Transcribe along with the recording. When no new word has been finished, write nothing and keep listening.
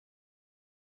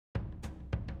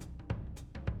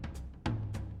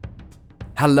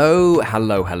Hello,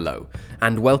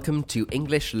 and welcome to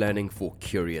English Learning for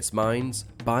Curious Minds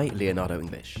by Leonardo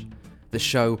English, the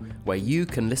show where you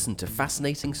can listen to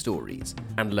fascinating stories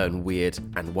and learn weird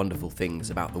and wonderful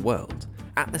things about the world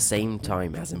at the same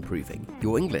time as improving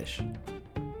your English.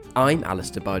 I'm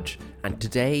Alistair Budge, and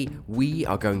today we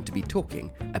are going to be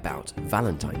talking about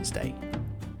Valentine's Day.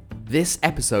 This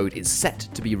episode is set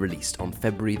to be released on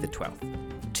February the 12th.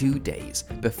 2 days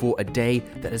before a day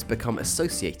that has become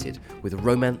associated with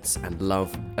romance and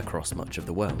love across much of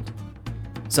the world.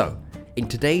 So, in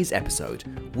today's episode,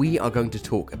 we are going to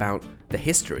talk about the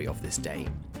history of this day,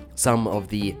 some of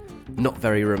the not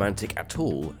very romantic at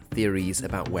all theories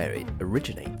about where it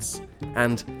originates,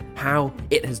 and how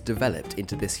it has developed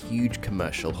into this huge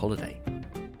commercial holiday.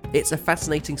 It's a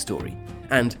fascinating story,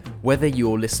 and whether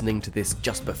you're listening to this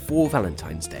just before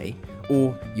Valentine's Day,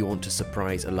 or you want to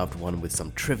surprise a loved one with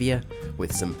some trivia,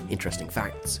 with some interesting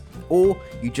facts, or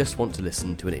you just want to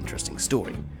listen to an interesting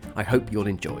story, I hope you'll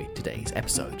enjoy today's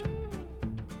episode.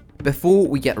 Before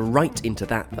we get right into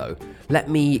that though, let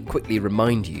me quickly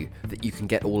remind you that you can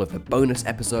get all of the bonus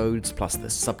episodes, plus the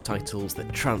subtitles, the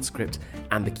transcript,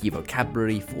 and the key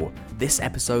vocabulary for this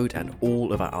episode and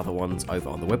all of our other ones over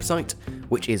on the website,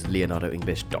 which is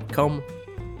leonardoenglish.com.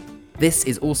 This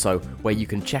is also where you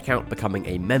can check out becoming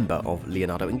a member of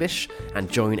Leonardo English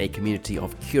and join a community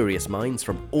of curious minds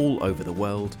from all over the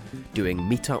world, doing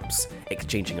meetups,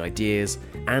 exchanging ideas,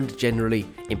 and generally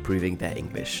improving their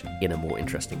English in a more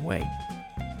interesting way.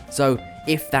 So,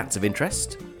 if that's of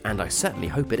interest, and I certainly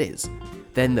hope it is,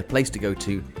 then the place to go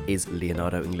to is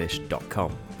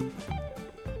leonardoenglish.com.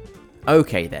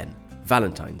 Okay then,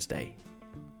 Valentine's Day.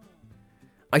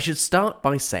 I should start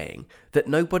by saying that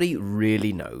nobody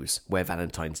really knows where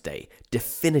Valentine's Day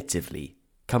definitively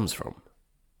comes from.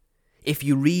 If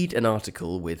you read an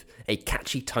article with a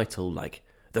catchy title like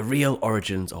The Real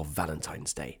Origins of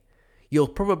Valentine's Day, you'll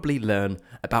probably learn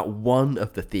about one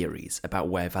of the theories about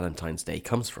where Valentine's Day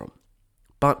comes from.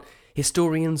 But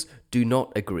historians do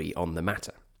not agree on the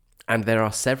matter, and there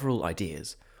are several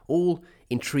ideas, all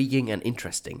intriguing and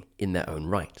interesting in their own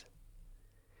right.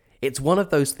 It's one of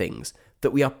those things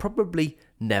that we are probably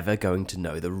never going to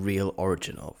know the real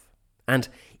origin of. And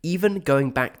even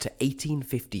going back to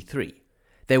 1853,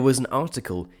 there was an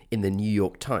article in the New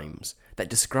York Times that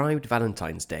described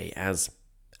Valentine's Day as,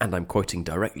 and I'm quoting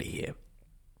directly here,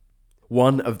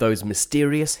 one of those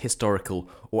mysterious historical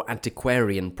or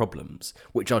antiquarian problems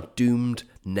which are doomed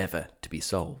never to be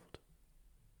solved.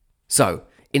 So,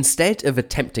 instead of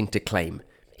attempting to claim,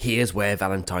 here's where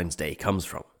Valentine's Day comes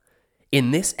from, in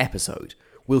this episode,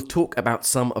 we'll talk about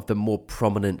some of the more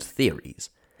prominent theories,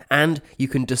 and you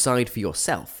can decide for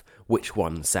yourself which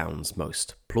one sounds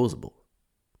most plausible.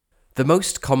 The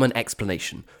most common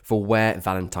explanation for where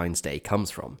Valentine's Day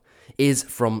comes from is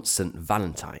from St.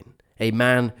 Valentine, a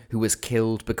man who was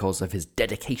killed because of his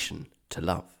dedication to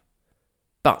love.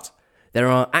 But there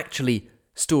are actually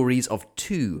stories of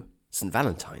two St.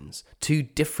 Valentines, two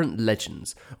different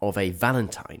legends of a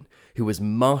Valentine who was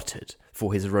martyred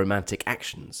for his romantic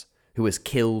actions, who was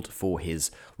killed for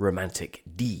his romantic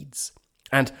deeds.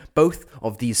 And both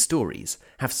of these stories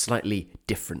have slightly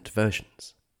different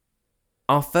versions.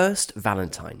 Our first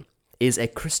Valentine is a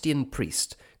Christian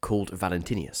priest called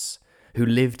Valentinius, who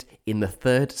lived in the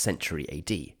 3rd century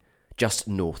AD, just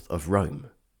north of Rome.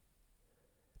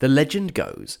 The legend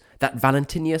goes that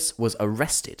Valentinius was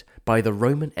arrested by the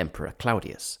Roman Emperor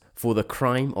Claudius for the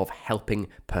crime of helping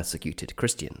persecuted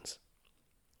Christians.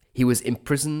 He was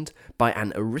imprisoned by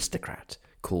an aristocrat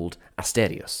called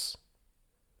Asterius.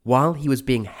 While he was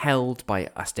being held by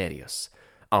Asterius,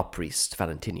 our priest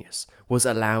Valentinius was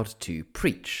allowed to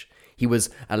preach. He was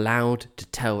allowed to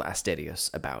tell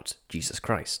Asterius about Jesus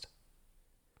Christ.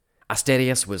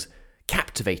 Asterius was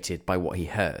captivated by what he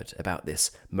heard about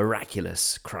this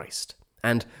miraculous Christ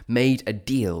and made a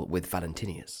deal with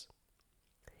Valentinius.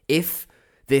 If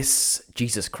this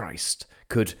Jesus Christ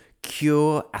could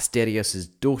cure Asterius'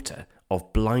 daughter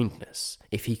of blindness,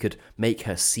 if he could make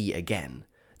her see again,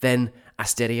 then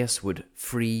Asterius would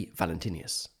free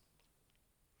Valentinius.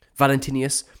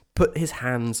 Valentinius put his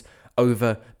hands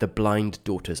over the blind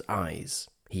daughter's eyes.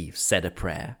 He said a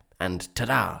prayer, and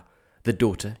ta-da, the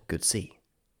daughter could see.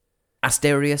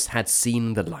 Asterius had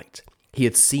seen the light. He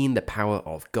had seen the power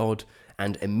of God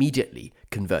and immediately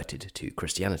converted to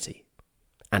Christianity.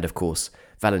 And of course,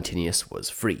 Valentinius was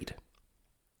freed.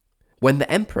 When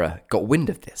the emperor got wind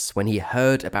of this, when he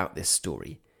heard about this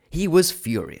story, he was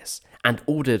furious and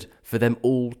ordered for them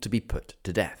all to be put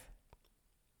to death.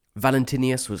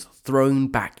 Valentinius was thrown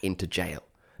back into jail,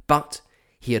 but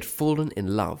he had fallen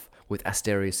in love with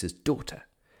Asterius' daughter,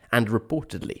 and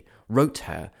reportedly wrote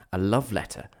her a love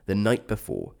letter the night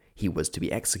before he was to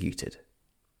be executed.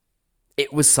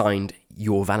 It was signed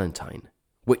Your Valentine,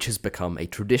 which has become a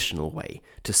traditional way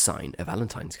to sign a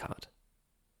Valentine's card.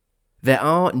 There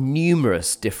are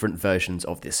numerous different versions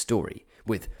of this story,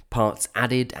 with parts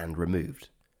added and removed.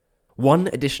 One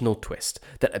additional twist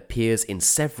that appears in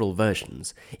several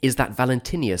versions is that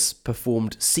Valentinius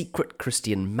performed secret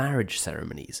Christian marriage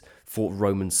ceremonies for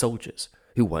Roman soldiers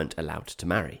who weren't allowed to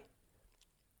marry.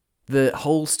 The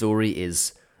whole story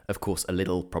is, of course, a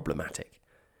little problematic.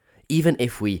 Even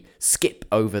if we skip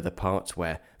over the part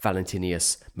where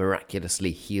Valentinius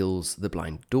miraculously heals the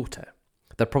blind daughter,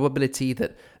 the probability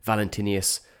that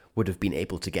Valentinius would have been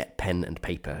able to get pen and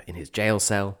paper in his jail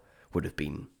cell would have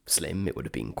been slim, it would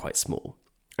have been quite small.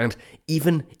 And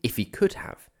even if he could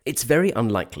have, it's very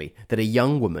unlikely that a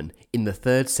young woman in the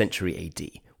 3rd century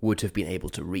AD would have been able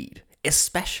to read,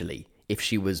 especially if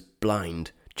she was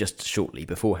blind just shortly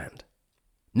beforehand.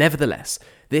 Nevertheless,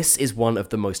 this is one of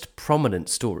the most prominent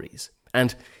stories,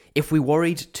 and if we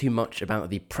worried too much about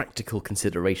the practical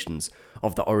considerations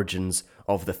of the origins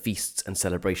of the feasts and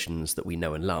celebrations that we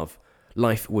know and love,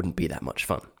 life wouldn't be that much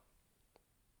fun.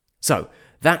 So,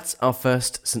 that's our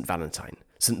first St. Valentine,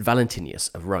 St. Valentinius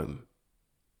of Rome.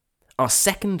 Our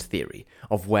second theory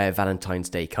of where Valentine's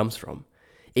Day comes from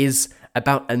is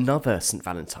about another St.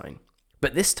 Valentine,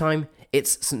 but this time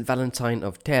it's St. Valentine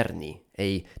of Terni,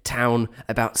 a town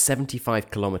about 75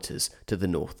 kilometres to the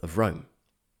north of Rome.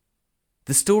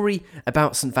 The story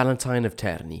about St. Valentine of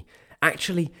Terni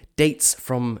actually dates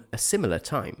from a similar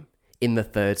time, in the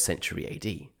 3rd century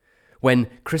AD, when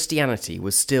Christianity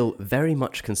was still very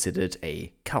much considered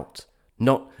a cult,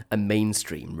 not a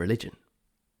mainstream religion.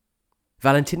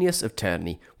 Valentinius of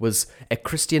Terni was a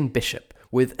Christian bishop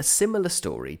with a similar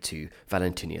story to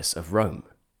Valentinius of Rome.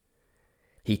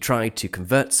 He tried to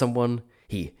convert someone,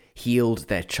 he healed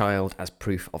their child as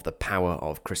proof of the power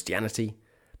of Christianity,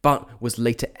 but was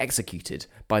later executed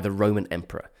by the Roman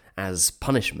emperor as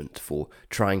punishment for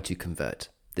trying to convert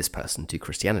this person to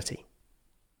Christianity.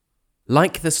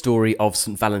 Like the story of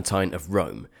St. Valentine of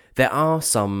Rome, there are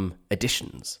some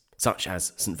additions, such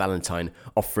as St. Valentine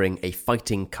offering a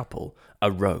fighting couple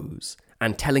a rose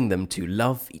and telling them to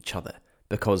love each other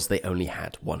because they only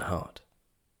had one heart.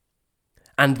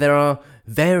 And there are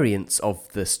variants of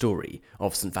the story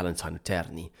of St. Valentine of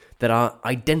Terni that are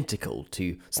identical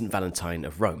to St. Valentine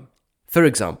of Rome. For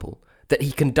example, that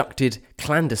he conducted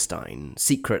clandestine,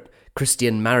 secret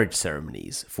Christian marriage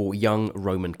ceremonies for young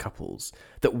Roman couples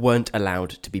that weren't allowed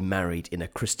to be married in a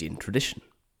Christian tradition.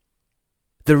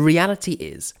 The reality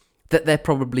is that there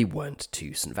probably weren't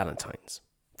two St. Valentines.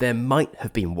 There might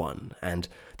have been one, and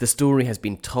the story has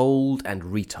been told and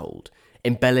retold,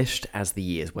 embellished as the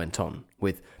years went on,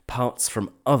 with parts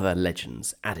from other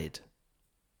legends added.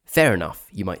 Fair enough,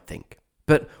 you might think.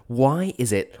 But why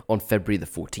is it on February the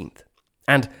 14th?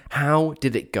 And how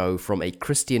did it go from a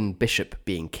Christian bishop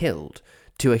being killed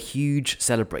to a huge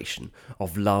celebration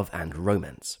of love and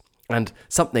romance, and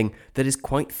something that is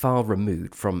quite far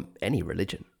removed from any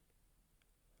religion?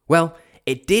 Well,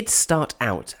 it did start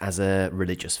out as a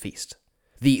religious feast.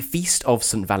 The Feast of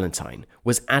St. Valentine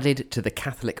was added to the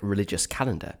Catholic religious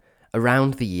calendar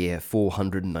around the year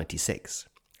 496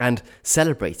 and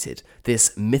celebrated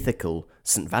this mythical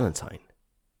St. Valentine.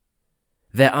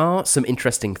 There are some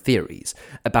interesting theories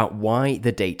about why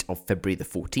the date of February the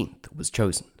 14th was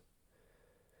chosen.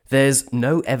 There's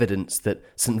no evidence that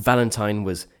St. Valentine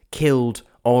was killed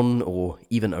on or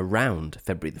even around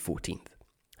February the 14th,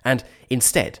 and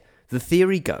instead, the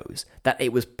theory goes that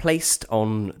it was placed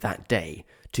on that day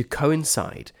to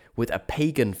coincide with a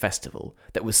pagan festival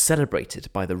that was celebrated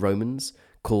by the Romans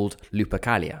called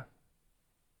Lupercalia.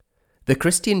 The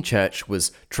Christian church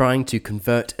was trying to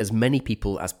convert as many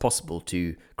people as possible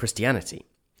to Christianity,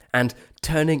 and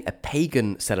turning a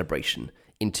pagan celebration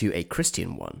into a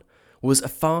Christian one was a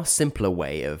far simpler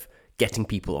way of getting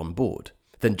people on board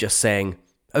than just saying,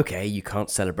 okay, you can't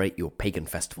celebrate your pagan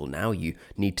festival now, you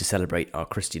need to celebrate our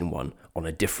Christian one on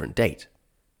a different date.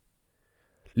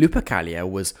 Lupercalia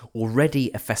was already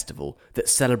a festival that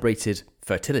celebrated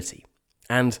fertility,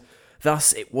 and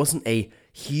thus it wasn't a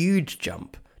huge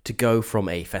jump to go from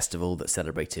a festival that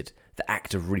celebrated the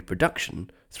act of reproduction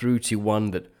through to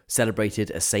one that celebrated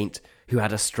a saint who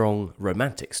had a strong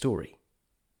romantic story.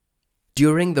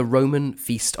 During the Roman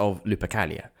feast of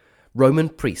Lupercalia, Roman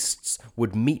priests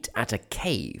would meet at a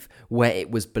cave where it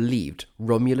was believed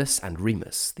Romulus and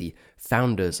Remus, the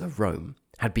founders of Rome,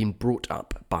 had been brought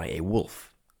up by a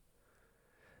wolf.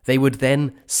 They would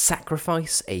then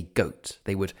sacrifice a goat.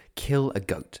 They would kill a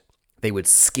goat. They would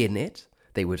skin it.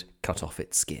 They would cut off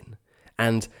its skin,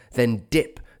 and then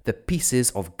dip the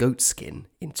pieces of goat skin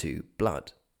into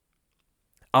blood.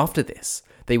 After this,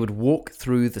 they would walk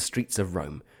through the streets of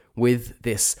Rome with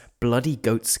this bloody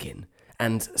goat skin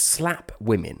and slap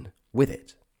women with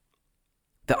it.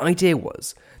 The idea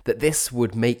was that this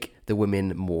would make the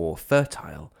women more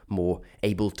fertile, more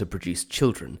able to produce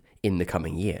children in the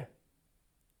coming year.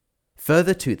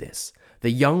 Further to this,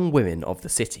 the young women of the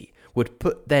city would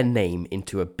put their name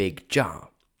into a big jar,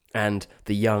 and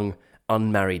the young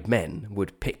unmarried men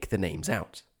would pick the names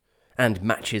out, and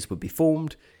matches would be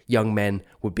formed. Young men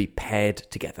would be paired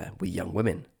together with young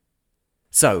women.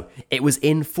 So, it was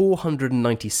in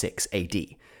 496 AD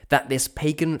that this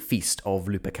pagan feast of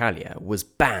Lupercalia was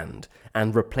banned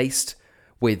and replaced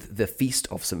with the Feast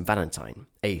of St. Valentine,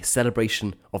 a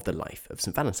celebration of the life of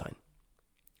St. Valentine.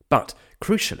 But,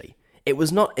 crucially, it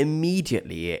was not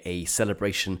immediately a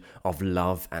celebration of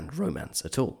love and romance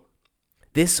at all.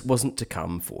 This wasn't to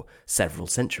come for several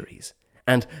centuries,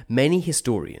 and many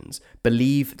historians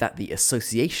believe that the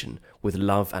association with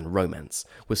love and romance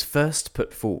was first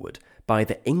put forward by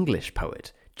the English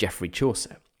poet Geoffrey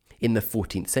Chaucer in the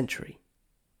 14th century.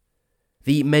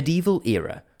 The medieval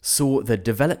era saw the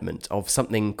development of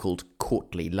something called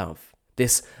courtly love,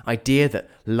 this idea that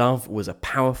love was a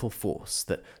powerful force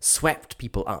that swept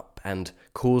people up and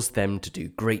caused them to do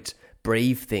great,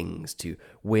 brave things to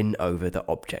win over the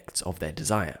objects of their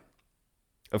desire.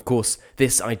 Of course,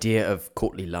 this idea of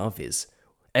courtly love is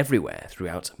everywhere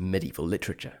throughout medieval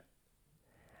literature.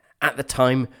 At the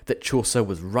time that Chaucer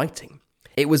was writing,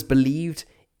 it was believed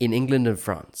in England and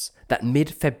France that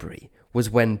mid-February was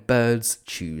when birds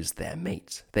choose their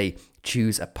mate. They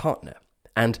choose a partner,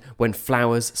 and when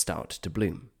flowers start to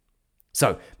bloom.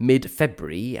 So,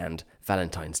 mid-February and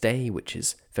Valentine's Day, which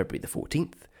is February the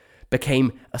 14th,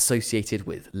 became associated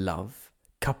with love,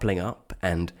 coupling up,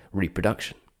 and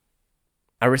reproduction.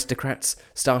 Aristocrats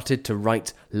started to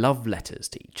write love letters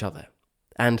to each other,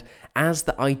 and as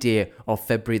the idea of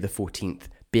February the 14th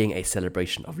being a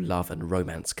celebration of love and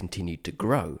romance continued to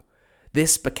grow,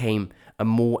 this became a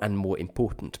more and more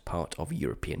important part of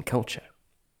European culture.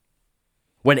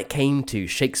 When it came to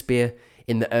Shakespeare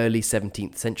in the early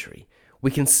 17th century,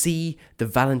 we can see the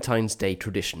Valentine's Day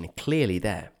tradition clearly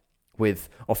there, with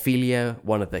Ophelia,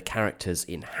 one of the characters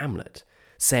in Hamlet,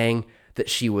 saying that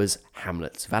she was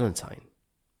Hamlet's Valentine.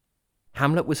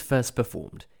 Hamlet was first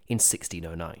performed in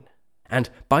 1609, and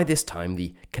by this time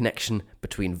the connection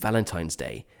between Valentine's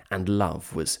Day and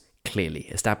love was clearly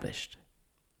established.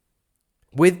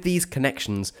 With these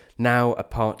connections now a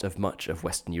part of much of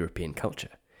Western European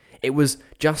culture, it was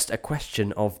just a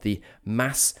question of the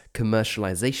mass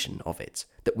commercialization of it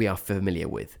that we are familiar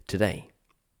with today.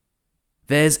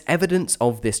 There's evidence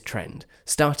of this trend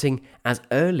starting as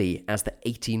early as the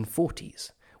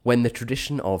 1840s, when the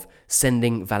tradition of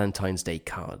sending Valentine's Day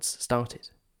cards started.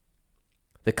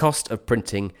 The cost of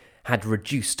printing had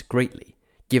reduced greatly,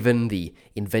 given the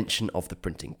invention of the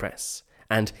printing press,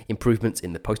 and improvements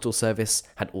in the postal service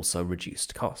had also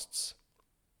reduced costs.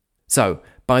 So,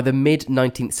 by the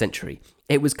mid-19th century,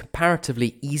 it was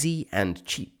comparatively easy and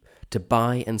cheap to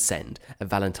buy and send a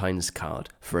Valentine's card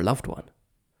for a loved one.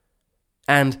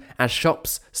 And as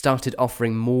shops started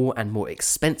offering more and more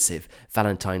expensive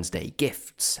Valentine's Day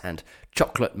gifts, and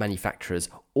chocolate manufacturers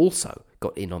also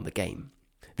got in on the game,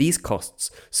 these costs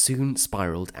soon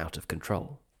spiraled out of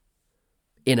control.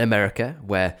 In America,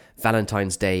 where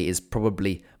Valentine's Day is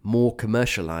probably more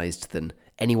commercialized than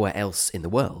anywhere else in the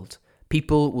world,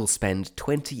 people will spend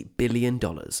 $20 billion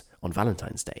on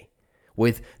Valentine's Day,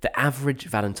 with the average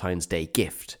Valentine's Day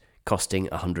gift costing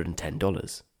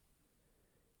 $110.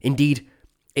 Indeed,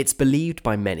 it's believed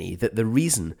by many that the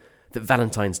reason that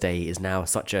Valentine's Day is now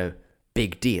such a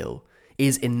big deal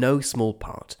is in no small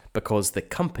part because the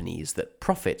companies that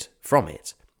profit from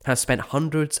it have spent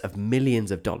hundreds of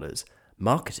millions of dollars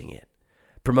marketing it,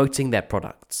 promoting their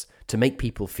products to make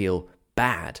people feel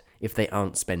bad if they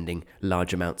aren't spending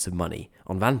large amounts of money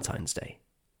on Valentine's Day.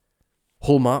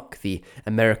 Hallmark, the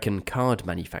American card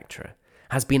manufacturer,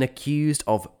 has been accused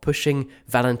of pushing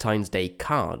Valentine's Day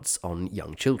cards on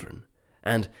young children,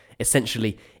 and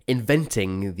essentially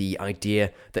inventing the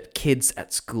idea that kids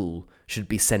at school should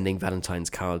be sending Valentine's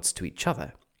cards to each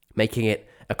other, making it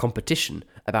a competition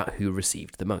about who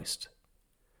received the most.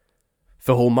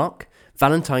 For Hallmark,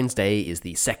 Valentine's Day is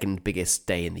the second biggest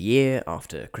day in the year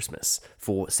after Christmas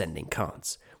for sending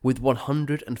cards, with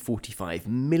 145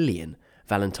 million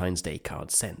Valentine's Day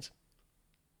cards sent.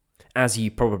 As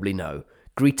you probably know,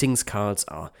 greetings cards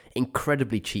are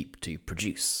incredibly cheap to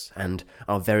produce and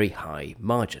are very high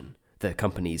margin. The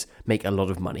companies make a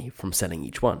lot of money from selling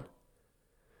each one.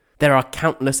 There are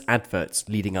countless adverts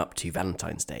leading up to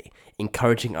Valentine's Day,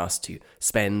 encouraging us to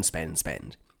spend,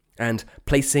 and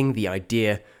placing the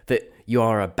idea that you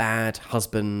are a bad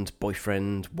husband,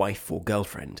 boyfriend, wife, or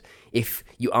girlfriend if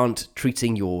you aren't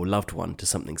treating your loved one to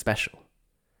something special.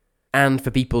 And for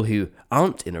people who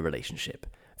aren't in a relationship,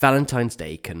 Valentine's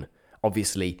Day can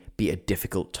obviously be a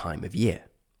difficult time of year.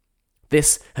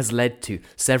 This has led to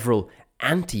several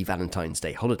anti-Valentine's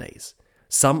Day holidays,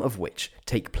 some of which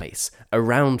take place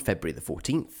around February the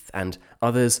 14th, and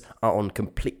others are on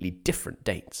completely different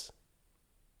dates.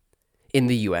 In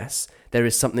the US, there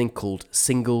is something called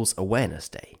Singles Awareness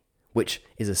Day, which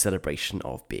is a celebration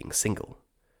of being single.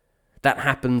 That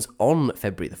happens on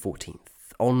February the 14th,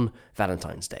 on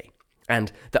Valentine's Day,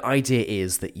 and the idea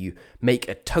is that you make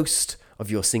a toast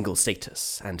of your single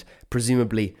status and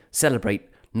presumably celebrate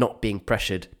not being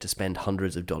pressured to spend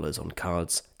hundreds of dollars on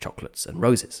cards, chocolates, and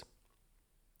roses.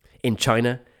 In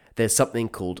China, there's something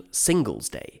called Singles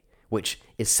Day, which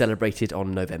is celebrated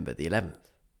on November the 11th.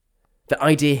 The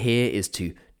idea here is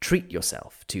to treat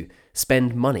yourself, to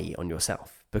spend money on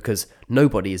yourself, because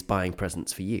nobody is buying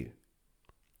presents for you.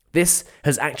 This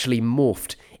has actually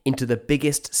morphed into the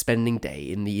biggest spending day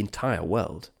in the entire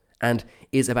world, and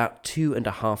is about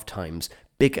 2.5 times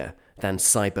bigger than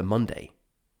Cyber Monday.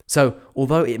 So,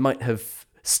 although it might have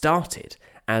started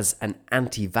as an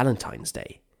anti-Valentine's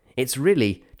Day, it's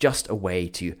really just a way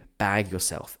to bag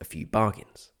yourself a few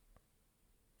bargains.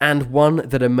 And one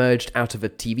that emerged out of a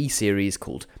TV series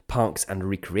called Parks and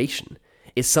Recreation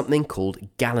is something called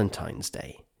Galentine's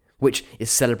Day, which is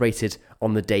celebrated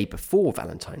on the day before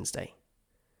Valentine's Day.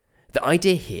 The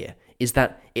idea here is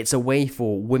that it's a way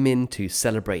for women to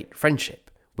celebrate friendship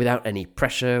without any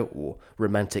pressure or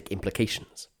romantic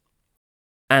implications.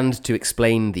 And to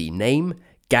explain the name,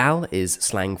 gal is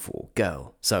slang for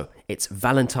girl, so it's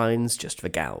Valentine's just for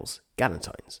gals,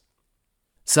 galentines.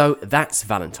 So that's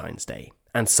Valentine's Day,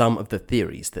 and some of the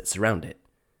theories that surround it.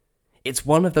 It's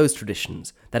one of those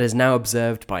traditions that is now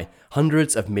observed by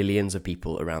hundreds of millions of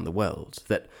people around the world,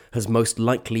 that has most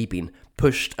likely been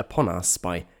pushed upon us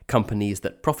by companies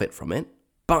that profit from it,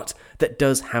 but that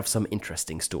does have some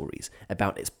interesting stories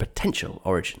about its potential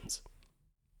origins.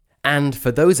 And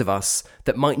for those of us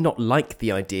that might not like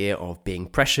the idea of being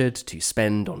pressured to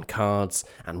spend on cards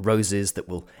and roses that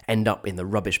will end up in the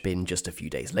rubbish bin just a few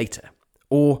days later,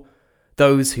 or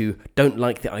those who don't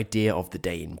like the idea of the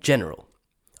day in general,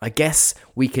 I guess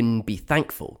we can be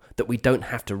thankful that we don't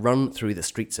have to run through the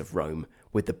streets of Rome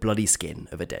with the bloody skin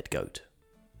of a dead goat.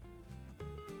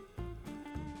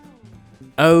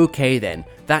 Okay then,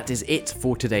 that is it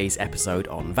for today's episode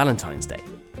on Valentine's Day.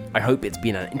 I hope it's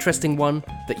been an interesting one,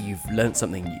 that you've learnt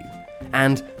something new,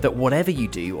 and that whatever you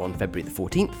do on February the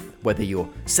 14th, whether you're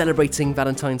celebrating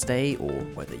Valentine's Day or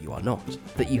whether you are not,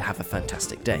 that you have a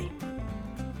fantastic day.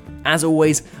 As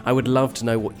always, I would love to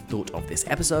know what you thought of this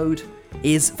episode.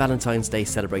 Is Valentine's Day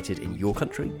celebrated in your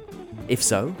country? If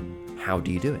so, how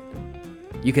do you do it?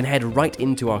 You can head right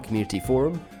into our community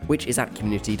forum, which is at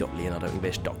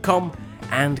community.leonardoenglish.com,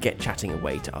 and get chatting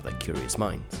away to other curious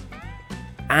minds.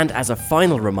 And as a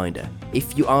final reminder,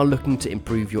 if you are looking to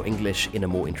improve your English in a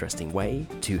more interesting way,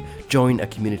 to join a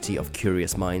community of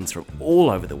curious minds from all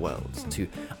over the world, to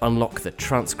unlock the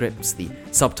transcripts, the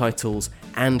subtitles,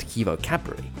 and key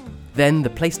vocabulary, then the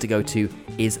place to go to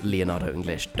is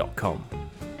leonardoenglish.com.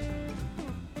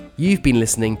 You've been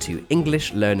listening to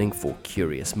English Learning for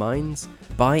Curious Minds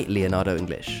by Leonardo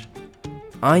English.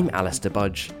 I'm Alistair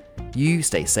Budge. You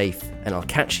stay safe, and I'll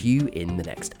catch you in the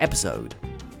next episode.